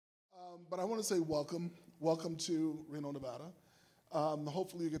But I want to say welcome. Welcome to Reno, Nevada.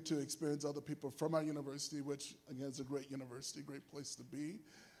 Hopefully you get to experience other people from our university, which, again, is a great university, great place to be.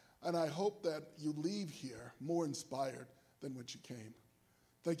 And I hope that you leave here more inspired than when you came.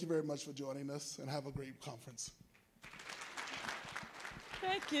 Thank you very much for joining us, and have a great conference.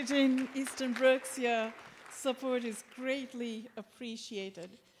 Thank you, Dean Easton-Brooks. Your support is greatly appreciated.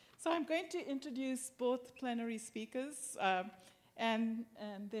 So I'm going to introduce both plenary speakers, and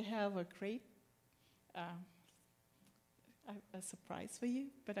they have a great a surprise for you,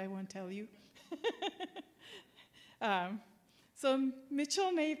 but I won't tell you. So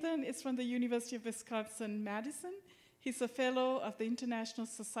Mitchell Nathan is from the University of Wisconsin-Madison. He's a fellow of the International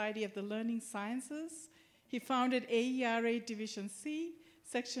Society of the Learning Sciences. He founded AERA Division C,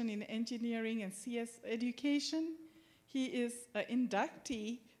 section in engineering and CS education. He is an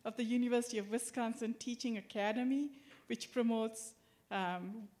inductee of the University of Wisconsin Teaching Academy, which promotes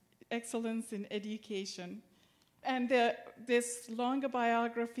excellence in education. And there's longer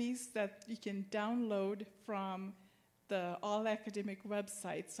biographies that you can download from the all academic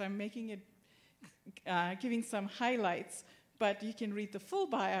website. So I'm making it, giving some highlights, but you can read the full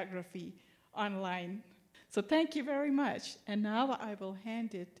biography online. So thank you very much. And now I will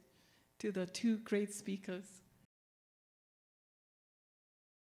hand it to the two great speakers.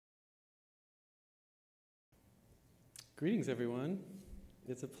 Greetings, everyone.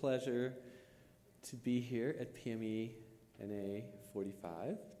 It's a pleasure to be here at PMENA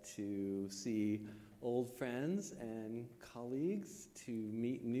 45 to see old friends and colleagues, to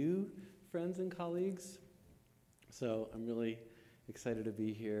meet new friends and colleagues. So I'm really excited to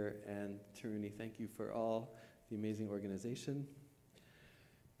be here, and Taruni, thank you for all the amazing organization.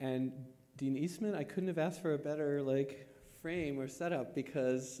 And Dean Eastman, I couldn't have asked for a better frame or setup,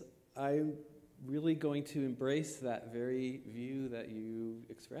 because I'm really going to embrace that very view that you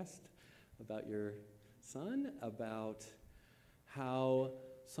expressed about your son, about how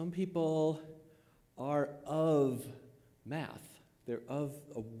some people are of math. They're of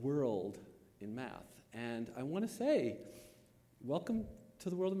a world in math. And I want to say, welcome to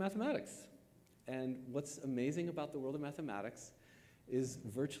the world of mathematics. And what's amazing about the world of mathematics is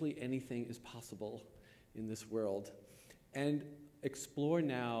virtually anything is possible in this world. And explore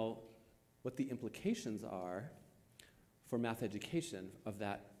now what the implications are for math education of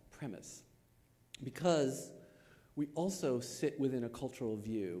that premise. Because we also sit within a cultural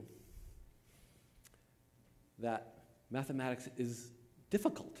view that mathematics is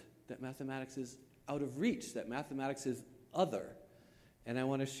difficult, that mathematics is out of reach, that mathematics is other. And I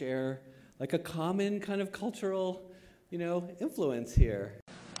want to share a common kind of cultural, influence here.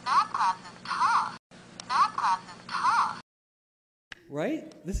 Math class is tough. Math class is tough.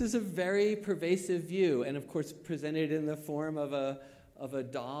 Right? This is a very pervasive view, and of course presented in the form of a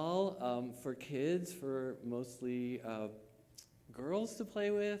doll for kids, for mostly girls to play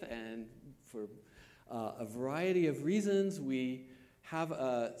with, and for a variety of reasons. We have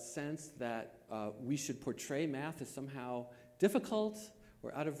a sense that we should portray math as somehow difficult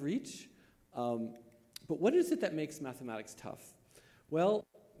or out of reach. But what is it that makes mathematics tough? Well,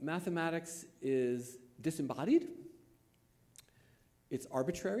 mathematics is disembodied. It's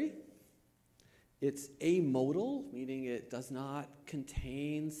arbitrary. It's amodal, meaning it does not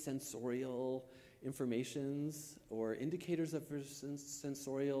contain sensorial informations or indicators of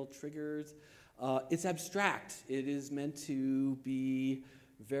sensorial triggers. It's abstract. It is meant to be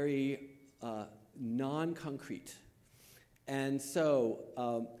very non-concrete. And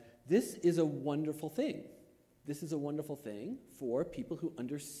so this is a wonderful thing. This is a wonderful thing for people who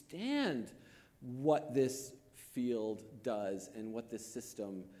understand what this field does and what this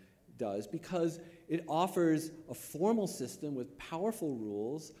system does, because it offers a formal system with powerful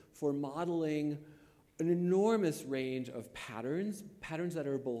rules for modeling an enormous range of patterns that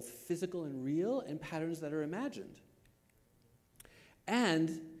are both physical and real, and patterns that are imagined.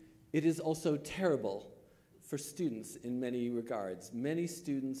 And it is also terrible for students in many regards. Many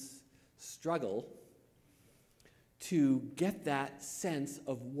students struggle to get that sense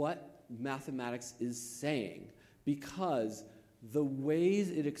of what mathematics is saying, because the ways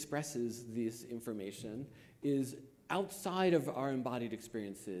it expresses this information is outside of our embodied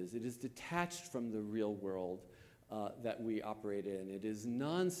experiences. It is detached from the real world that we operate in. It is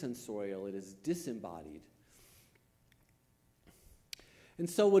non-sensorial. It is disembodied. And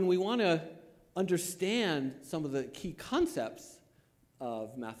so when we want to understand some of the key concepts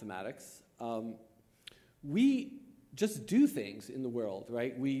of mathematics, we just do things in the world,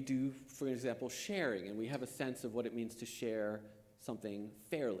 right? We do, for example, sharing, and we have a sense of what it means to share something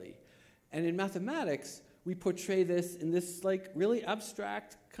fairly. And in mathematics, we portray this in this like really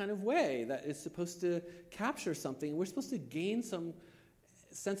abstract kind of way that is supposed to capture something. We're supposed to gain some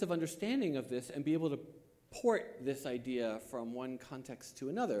sense of understanding of this and be able to port this idea from one context to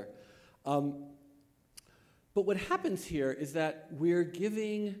another. But what happens here is that we're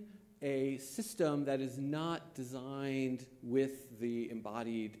giving a system that is not designed with the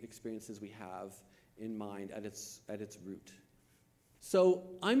embodied experiences we have in mind at its root.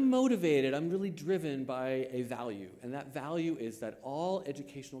 So I'm motivated, I'm really driven by a value, and that value is that all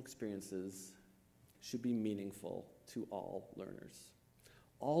educational experiences should be meaningful to all learners.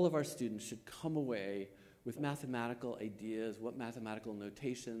 All of our students should come away with mathematical ideas, what mathematical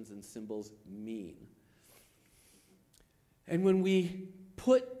notations and symbols mean. And when we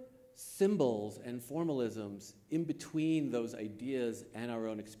put symbols and formalisms in between those ideas and our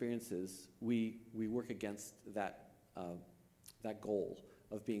own experiences, we work against that goal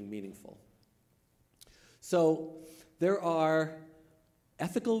of being meaningful. So there are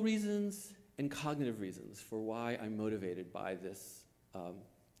ethical reasons and cognitive reasons for why I'm motivated by this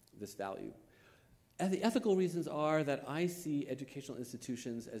value. And the ethical reasons are that I see educational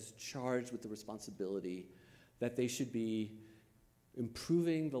institutions as charged with the responsibility that they should be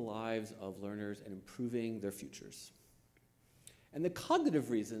improving the lives of learners and improving their futures. And the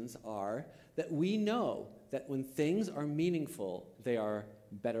cognitive reasons are that we know that when things are meaningful, they are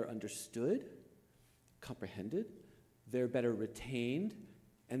better understood, comprehended, they're better retained,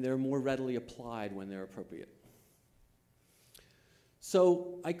 and they're more readily applied when they're appropriate.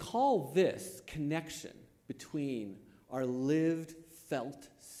 So I call this connection between our lived, felt,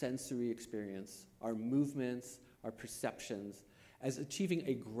 sensory experience, our movements, our perceptions, as achieving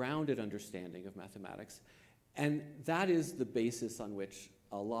a grounded understanding of mathematics. And that is the basis on which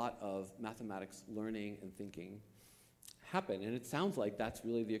a lot of mathematics learning and thinking happen. And it sounds like that's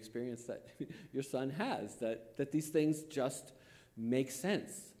really the experience that your son has, that these things just make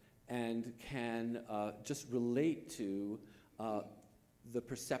sense and can just relate to the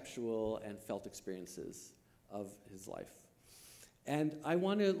perceptual and felt experiences of his life. And I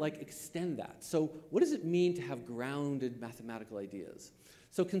want to extend that. So what does it mean to have grounded mathematical ideas?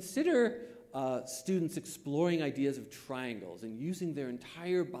 So consider students exploring ideas of triangles and using their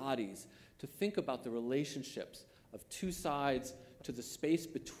entire bodies to think about the relationships of two sides to the space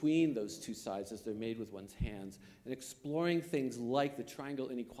between those two sides as they're made with one's hands, and exploring things like the triangle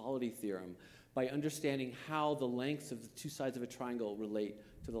inequality theorem by understanding how the lengths of the two sides of a triangle relate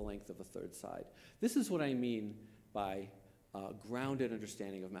to the length of a third side. This is what I mean by grounded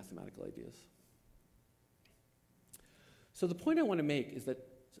understanding of mathematical ideas. So the point I want to make is that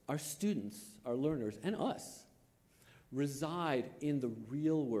our students, our learners, and us reside in the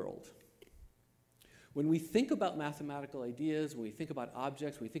real world. When we think about mathematical ideas, when we think about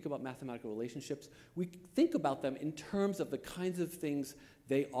objects, when we think about mathematical relationships, we think about them in terms of the kinds of things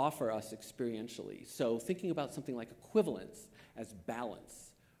they offer us experientially. So thinking about something like equivalence as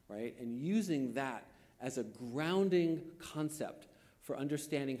balance, right? And using that as a grounding concept for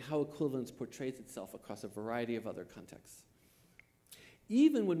understanding how equivalence portrays itself across a variety of other contexts.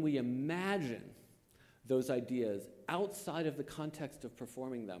 Even when we imagine those ideas outside of the context of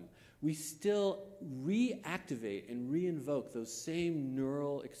performing them, we still reactivate and reinvoke those same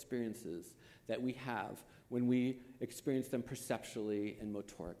neural experiences that we have when we experience them perceptually and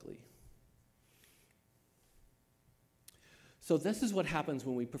motorically. So this is what happens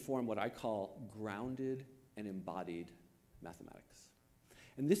when we perform what I call grounded and embodied mathematics.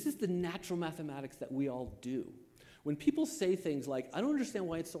 And this is the natural mathematics that we all do. When people say things like, I don't understand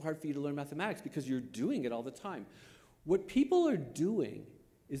why it's so hard for you to learn mathematics, because you're doing it all the time. What people are doing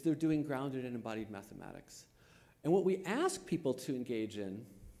is they're doing grounded and embodied mathematics. And what we ask people to engage in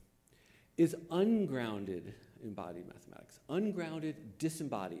is ungrounded embodied mathematics, ungrounded,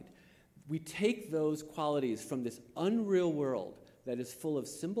 disembodied. We take those qualities from this unreal world that is full of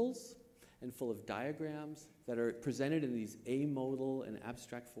symbols and full of diagrams that are presented in these amodal and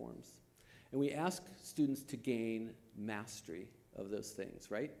abstract forms. And we ask students to gain mastery of those things,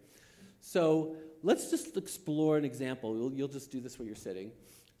 right? So let's just explore an example. You'll just do this where you're sitting.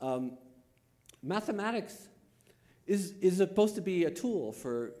 Mathematics is supposed to be a tool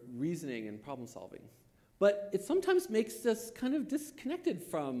for reasoning and problem solving. But it sometimes makes us kind of disconnected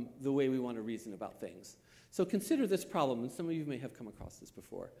from the way we want to reason about things. So consider this problem, and some of you may have come across this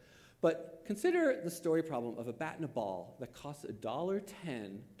before. But consider the story problem of a bat and a ball that costs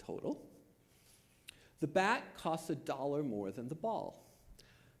 $1.10 total. The bat costs $1 more than the ball.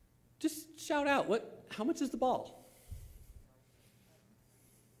 Just shout out, how much is the ball?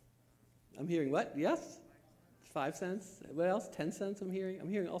 I'm hearing what? Yes? 5 cents? What else? 10 cents I'm hearing? I'm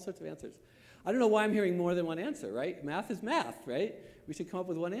hearing all sorts of answers. I don't know why I'm hearing more than one answer, right? Math is math, right? We should come up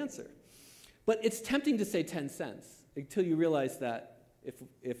with one answer. But it's tempting to say 10 cents until you realize that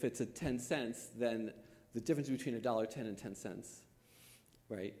if it's a 10 cents, then the difference between $1.10 and 10 cents,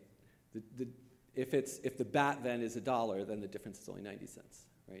 right? If the bat then is $1, then the difference is only 90 cents,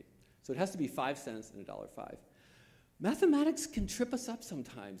 right? So it has to be 5 cents and $1.05. Mathematics can trip us up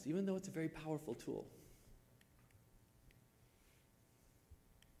sometimes, even though it's a very powerful tool.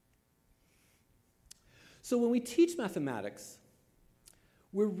 So when we teach mathematics,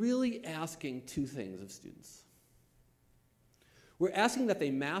 we're really asking two things of students. We're asking that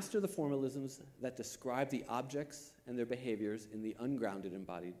they master the formalisms that describe the objects and their behaviors in the ungrounded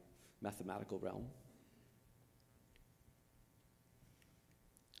embodied mathematical realm.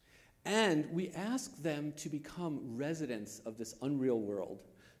 And we ask them to become residents of this unreal world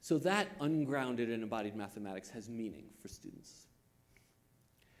so that ungrounded and embodied mathematics has meaning for students.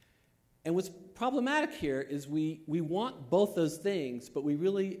 And what's problematic here is we want both those things, but we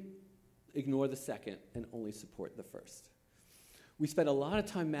really ignore the second and only support the first. We spend a lot of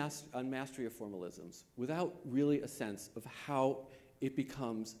time on mastery of formalisms without really a sense of how it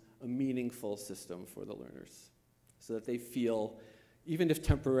becomes a meaningful system for the learners so that they feel, even if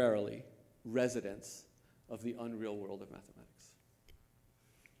temporarily, residents of the unreal world of mathematics.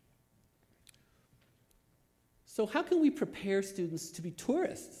 So how can we prepare students to be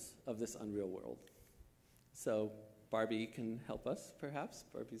tourists of this unreal world? So Barbie can help us, perhaps.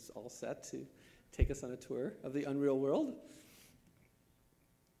 Barbie's all set to take us on a tour of the unreal world.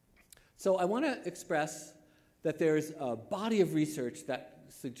 So I want to express that there's a body of research that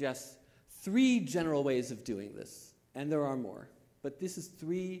suggests 3 general ways of doing this, and there are more. But this is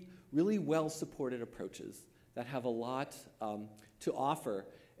 3 really well-supported approaches that have a lot to offer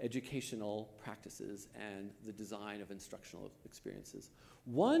educational practices and the design of instructional experiences.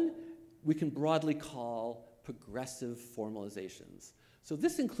 One we can broadly call progressive formalizations. So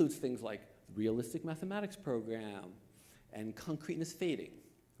this includes things like the realistic mathematics program and concreteness fading,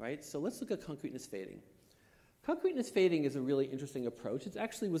 right? So let's look at concreteness fading. Concreteness fading is a really interesting approach. It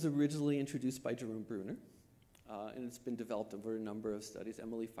actually was originally introduced by Jerome Bruner, and it's been developed over a number of studies.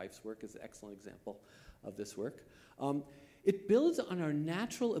 Emily Fife's work is an excellent example of this work. It builds on our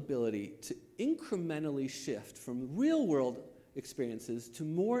natural ability to incrementally shift from real-world experiences to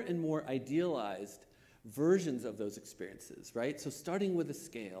more and more idealized versions of those experiences, right? So starting with a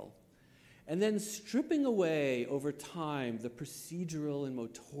scale, and then stripping away over time the procedural and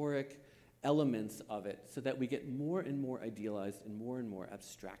motoric elements of it so that we get more and more idealized and more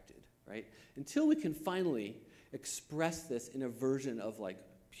abstracted, right? Until we can finally express this in a version of like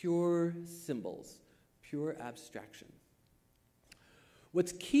pure symbols, pure abstraction.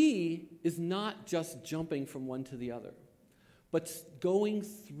 What's key is not just jumping from one to the other, but going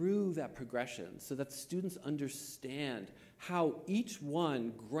through that progression so that students understand how each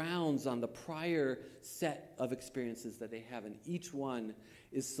one grounds on the prior set of experiences that they have, and each one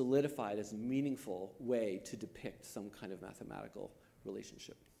is solidified as a meaningful way to depict some kind of mathematical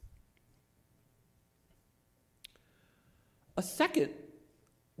relationship. A second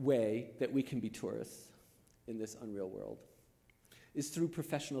way that we can be tourists in this unreal world is through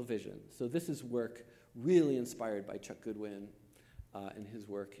professional vision. So this is work really inspired by Chuck Goodwin and his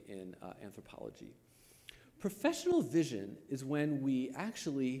work in anthropology. Professional vision is when we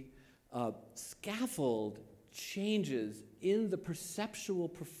actually scaffold changes in the perceptual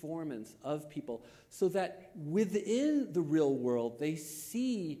performance of people so that within the real world they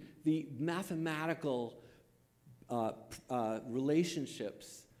see the mathematical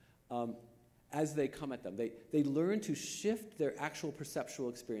relationships as they come at them. They learn to shift their actual perceptual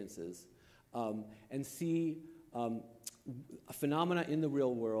experiences and see a phenomena in the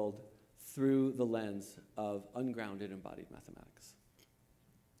real world through the lens of ungrounded embodied mathematics.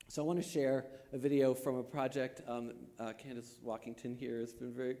 So I want to share a video from a project Candace Walkington here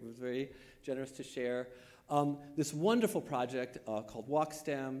was very generous to share. This wonderful project called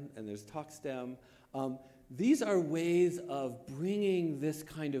WalkStem, and there's TalkStem. These are ways of bringing this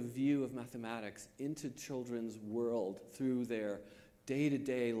kind of view of mathematics into children's world through their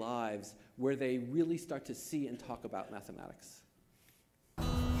day-to-day lives, where they really start to see and talk about mathematics.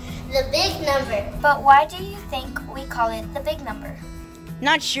 The big number. But why do you think we call it the big number?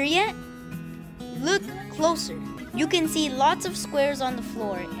 Not sure yet? Look closer. You can see lots of squares on the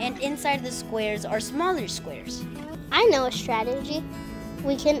floor, and inside the squares are smaller squares. I know a strategy.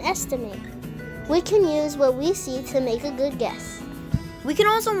 We can estimate. We can use what we see to make a good guess. We can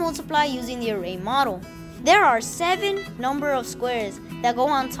also multiply using the array model. There are 7 number of squares that go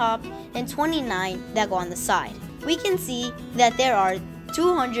on top and 29 that go on the side. We can see that there are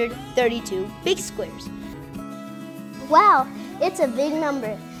 232 big squares. Wow, it's a big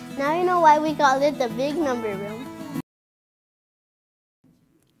number. Now you know why we call it the big number room.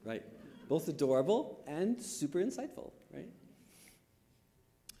 Right. Both adorable and super insightful, right?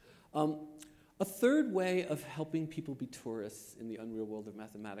 A third way of helping people be tourists in the unreal world of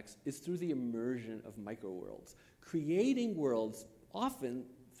mathematics is through the immersion of microworlds, creating worlds, often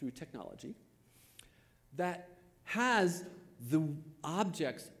through technology, that has the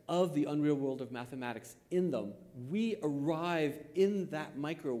objects of the unreal world of mathematics in them. We arrive in that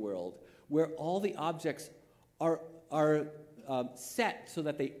microworld where all the objects are set so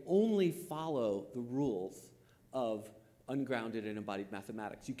that they only follow the rules of ungrounded and embodied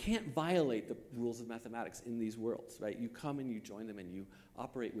mathematics. You can't violate the rules of mathematics in these worlds, right? You come and you join them and you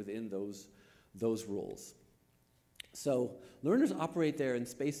operate within those rules. So learners operate there in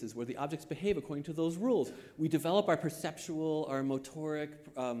spaces where the objects behave according to those rules. We develop our perceptual, our motoric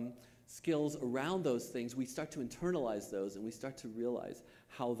skills around those things. We start to internalize those and we start to realize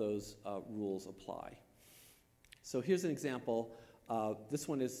how those rules apply. So here's an example. This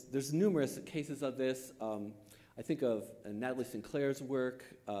one is, there's numerous cases of this. I think of Natalie Sinclair's work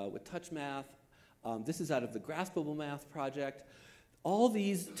with touch math. This is out of the Graspable Math project. All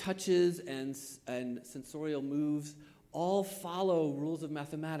these touches and sensorial moves all follow rules of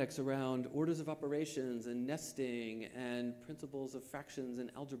mathematics around orders of operations and nesting and principles of fractions and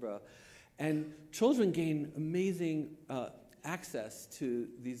algebra. And children gain amazing access to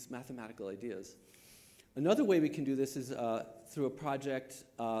these mathematical ideas. Another way we can do this is through a project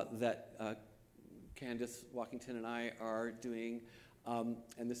that Candace Walkington and I are doing,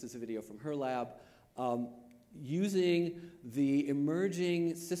 and this is a video from her lab, using the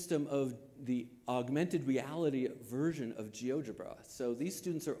emerging system of the augmented reality version of GeoGebra. So these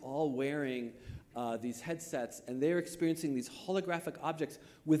students are all wearing these headsets, and they're experiencing these holographic objects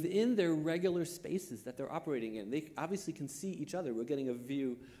within their regular spaces that they're operating in. They obviously can see each other. We're getting a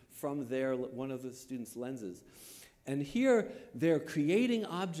view from one of the students' lenses. And here, they're creating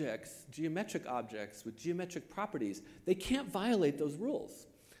objects, geometric objects with geometric properties. They can't violate those rules,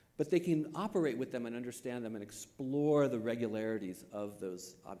 but they can operate with them and understand them and explore the regularities of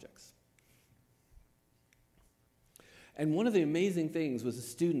those objects. And one of the amazing things was a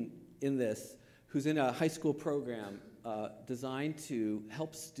student in this who's in a high school program designed to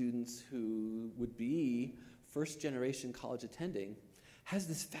help students who would be first-generation college attending, has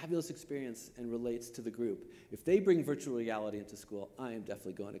this fabulous experience and relates to the group. If they bring virtual reality into school, I am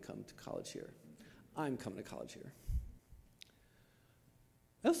definitely going to come to college here. I'm coming to college here.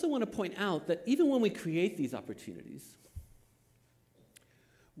 I also want to point out that even when we create these opportunities,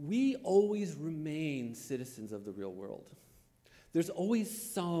 we always remain citizens of the real world. There's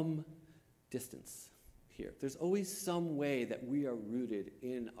always some distance here. There's always some way that we are rooted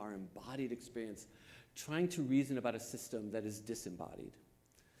in our embodied experience, trying to reason about a system that is disembodied.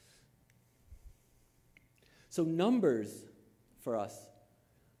 So numbers, for us,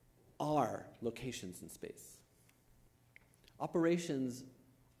 are locations in space. Operations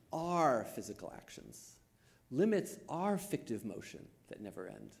are physical actions. Limits are fictive motion that never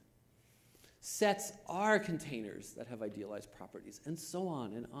end. Sets are containers that have idealized properties, and so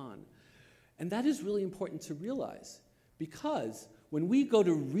on and on. And that is really important to realize, because when we go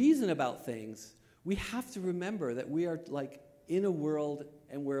to reason about things, we have to remember that we are like in a world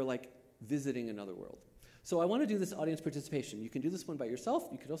and we're like visiting another world. So I want to do this audience participation. You can do this one by yourself.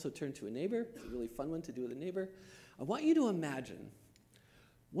 You could also turn to a neighbor. It's a really fun one to do with a neighbor. I want you to imagine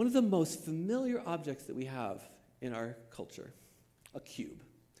one of the most familiar objects that we have in our culture, a cube.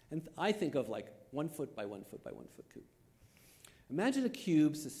 And I think of like 1 foot by 1 foot by 1 foot cube. Imagine a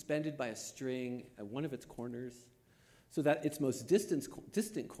cube suspended by a string at one of its corners so that its most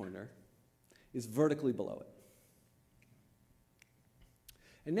distant corner is vertically below it.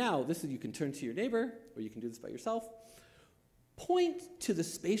 And now, you can turn to your neighbor, or you can do this by yourself. Point to the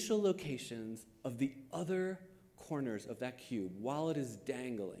spatial locations of the other corners of that cube while it is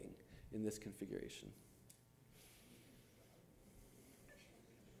dangling in this configuration.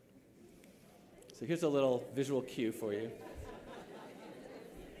 So here's a little visual cue for you.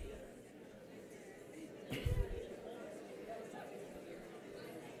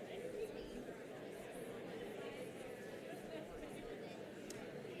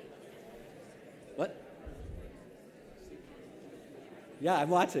 What? Yeah, I'm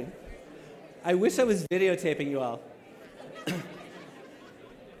watching. I wish I was videotaping you all.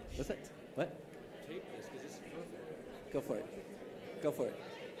 What's that? What? Tape this, because this is perfect. Go for it. Go for it.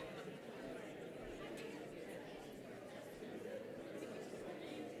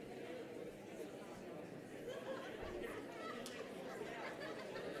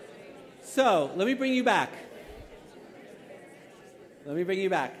 So let me bring you back. Let me bring you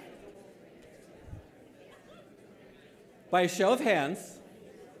back. By a show of hands,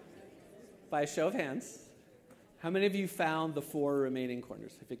 how many of you found the 4 remaining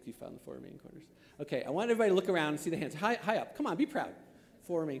corners? I think you found the 4 remaining corners. Okay, I want everybody to look around and see the hands. High up. Come on, be proud.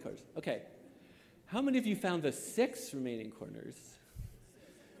 4 remaining corners. Okay. How many of you found the 6 remaining corners?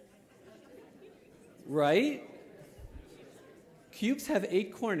 Right? Cubes have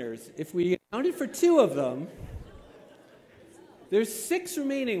 8 corners. If we accounted for 2 of them, there's 6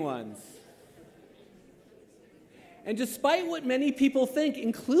 remaining ones. And despite what many people think,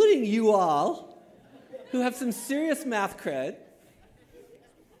 including you all, who have some serious math cred,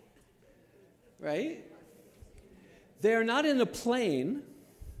 right? They are not in a plane,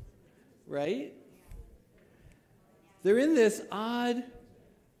 right? They're in this odd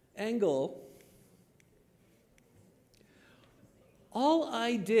angle. All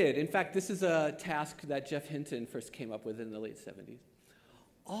I did, in fact, this is a task that Jeff Hinton first came up with in the late 70s.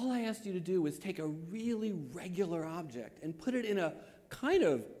 All I asked you to do was take a really regular object and put it in a kind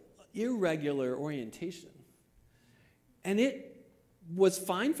of irregular orientation. And it was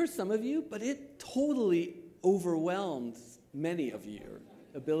fine for some of you, but it totally overwhelmed many of your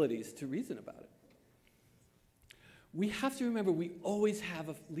abilities to reason about it. We have to remember we always have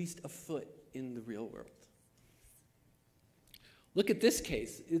at least a foot in the real world. Look at this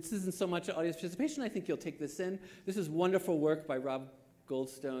case. This isn't so much audience participation. I think you'll take this in. This is wonderful work by Rob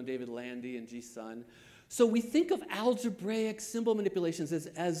Goldstone, David Landy, and G. Sun. So we think of algebraic symbol manipulations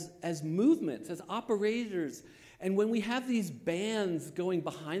as movements, as operators. And when we have these bands going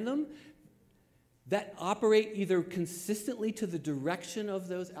behind them that operate either consistently to the direction of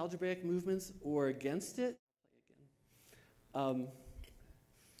those algebraic movements or against it,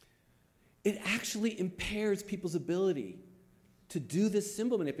 it actually impairs people's ability to do this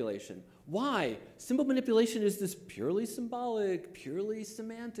symbol manipulation. Why? Symbol manipulation is this purely symbolic, purely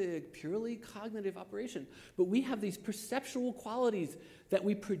semantic, purely cognitive operation. But we have these perceptual qualities that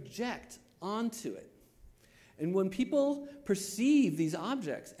we project onto it. And when people perceive these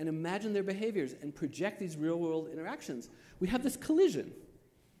objects and imagine their behaviors and project these real-world interactions, we have this collision.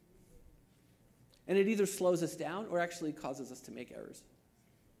 And it either slows us down or actually causes us to make errors.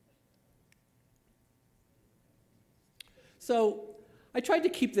 So I tried to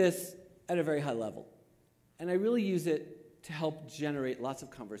keep this at a very high level. And I really use it to help generate lots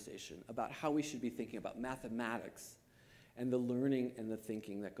of conversation about how we should be thinking about mathematics and the learning and the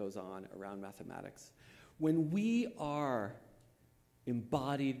thinking that goes on around mathematics. When we are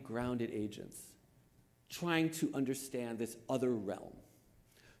embodied, grounded agents trying to understand this other realm.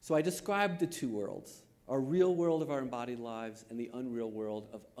 So I described the 2 worlds, our real world of our embodied lives and the unreal world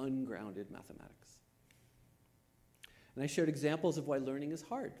of ungrounded mathematics. And I shared examples of why learning is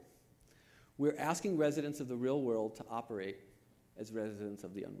hard. We're asking residents of the real world to operate as residents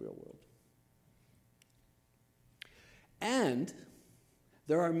of the unreal world. And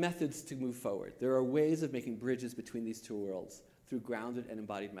there are methods to move forward. There are ways of making bridges between these 2 worlds through grounded and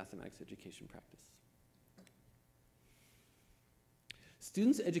embodied mathematics education practice.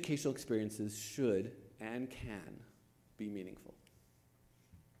 Students' educational experiences should and can be meaningful.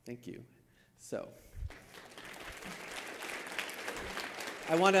 Thank you. So,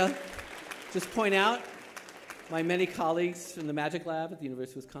 I want to just point out my many colleagues from the Magic Lab at the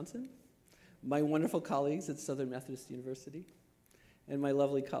University of Wisconsin, my wonderful colleagues at Southern Methodist University, and my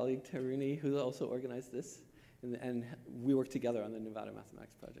lovely colleague Taruni, who also organized this, and we worked together on the Nevada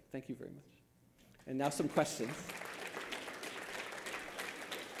Mathematics Project. Thank you very much. And now some questions.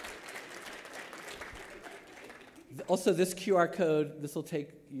 Also, this QR code, this will take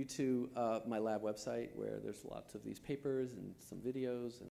you to my lab website where there's lots of these papers and some videos. And